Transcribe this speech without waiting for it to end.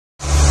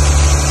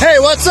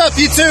what's up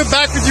YouTube?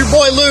 Back with your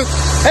boy Luke.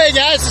 Hey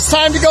guys, it's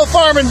time to go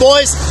farming,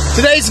 boys.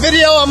 Today's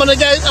video, I'm gonna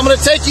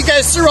take you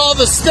guys through all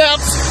the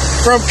steps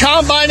from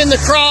combining the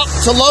crop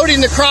to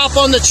loading the crop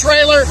on the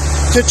trailer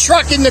to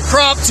trucking the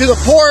crop to the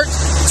port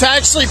to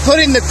actually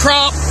putting the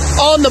crop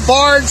on the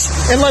barge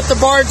and let the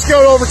barge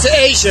go over to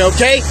Asia,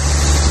 okay?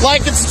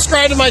 Like and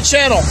subscribe to my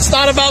channel. It's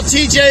not about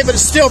TJ, but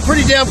it's still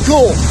pretty damn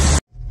cool.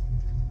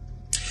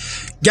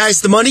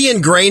 Guys, the money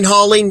in grain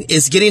hauling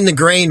is getting the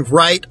grain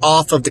right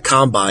off of the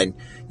combine.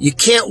 You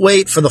can't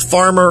wait for the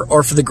farmer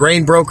or for the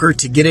grain broker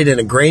to get it in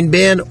a grain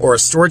bin or a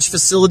storage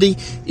facility.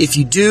 If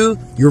you do,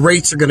 your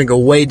rates are going to go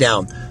way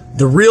down.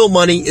 The real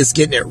money is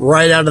getting it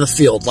right out of the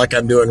field like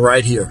I'm doing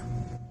right here.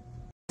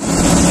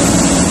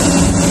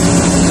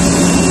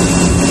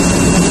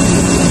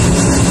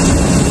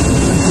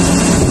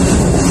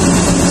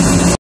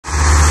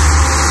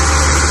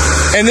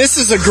 And this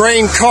is a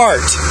grain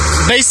cart.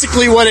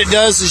 Basically what it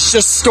does is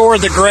just store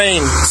the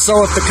grain.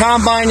 So if the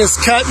combine is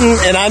cutting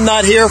and I'm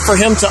not here for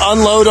him to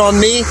unload on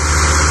me,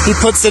 he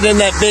puts it in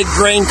that big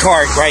grain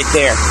cart right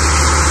there.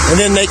 And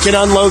then they can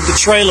unload the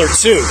trailer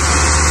too.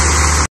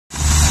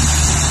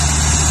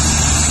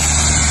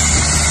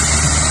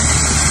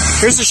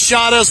 Here's a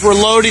shot as we're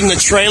loading the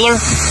trailer.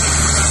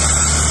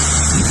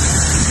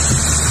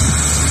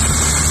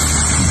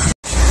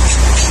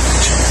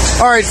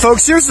 Alright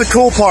folks, here's the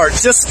cool part.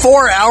 Just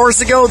 4 hours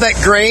ago, that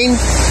grain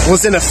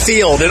was in a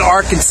field in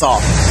Arkansas.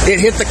 It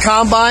hit the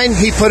combine,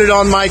 he put it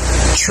on my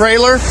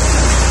trailer.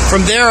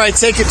 From there, I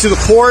take it to the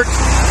port.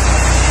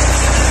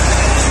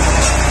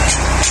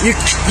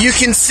 You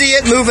can see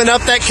it moving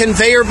up that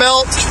conveyor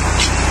belt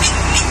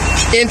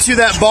into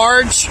that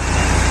barge.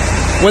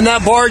 When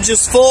that barge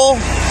is full,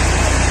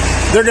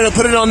 they're going to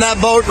put it on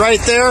that boat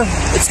right there.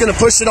 It's going to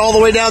push it all the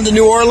way down to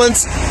New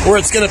Orleans, where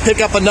it's going to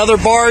pick up another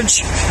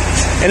barge.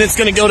 And it's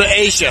going to go to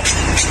Asia.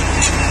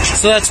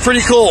 So that's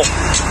pretty cool.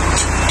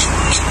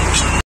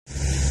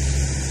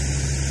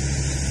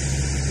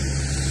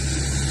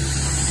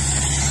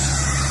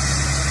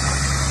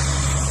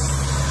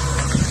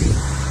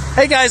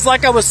 Hey guys,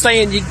 like I was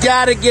saying, you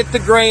got to get the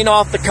grain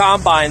off the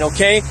combine,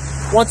 okay?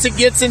 Once it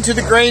gets into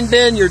the grain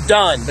bin, you're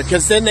done,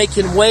 because then they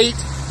can wait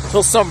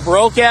till some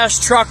broke-ass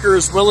trucker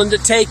is willing to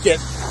take it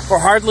for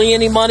hardly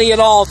any money at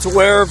all to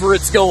wherever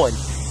it's going.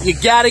 You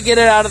got to get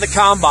it out of the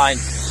combine.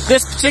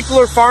 This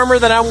particular farmer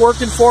that I'm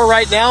working for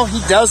right now,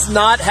 he does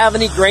not have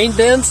any grain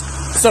bins,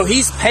 so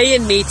he's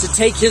paying me to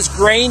take his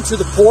grain to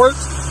the port,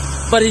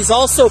 but he's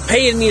also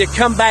paying me to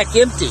come back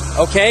empty,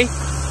 okay?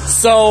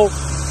 So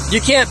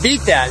you can't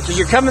beat that, because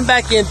you're coming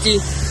back empty,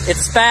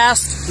 it's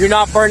fast, you're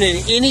not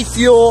burning any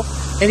fuel,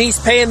 and he's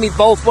paying me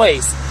both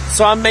ways,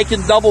 so I'm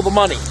making double the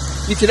money.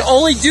 You can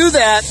only do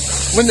that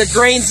when the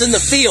grain's in the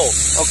field,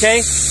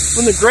 okay?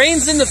 When the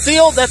grain's in the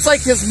field, that's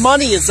like his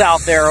money is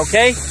out there,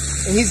 okay?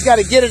 And he's got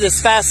to get it as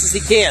fast as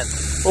he can.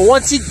 But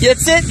once he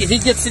gets it, if he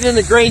gets it in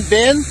the grain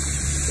bin,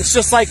 it's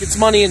just like it's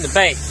money in the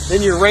bank.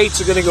 Then your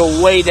rates are going to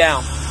go way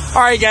down.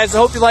 Alright guys, I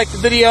hope you liked the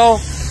video.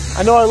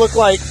 I know I look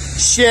like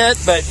shit,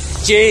 but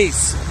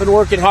jeez, I've been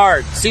working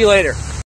hard. See you later.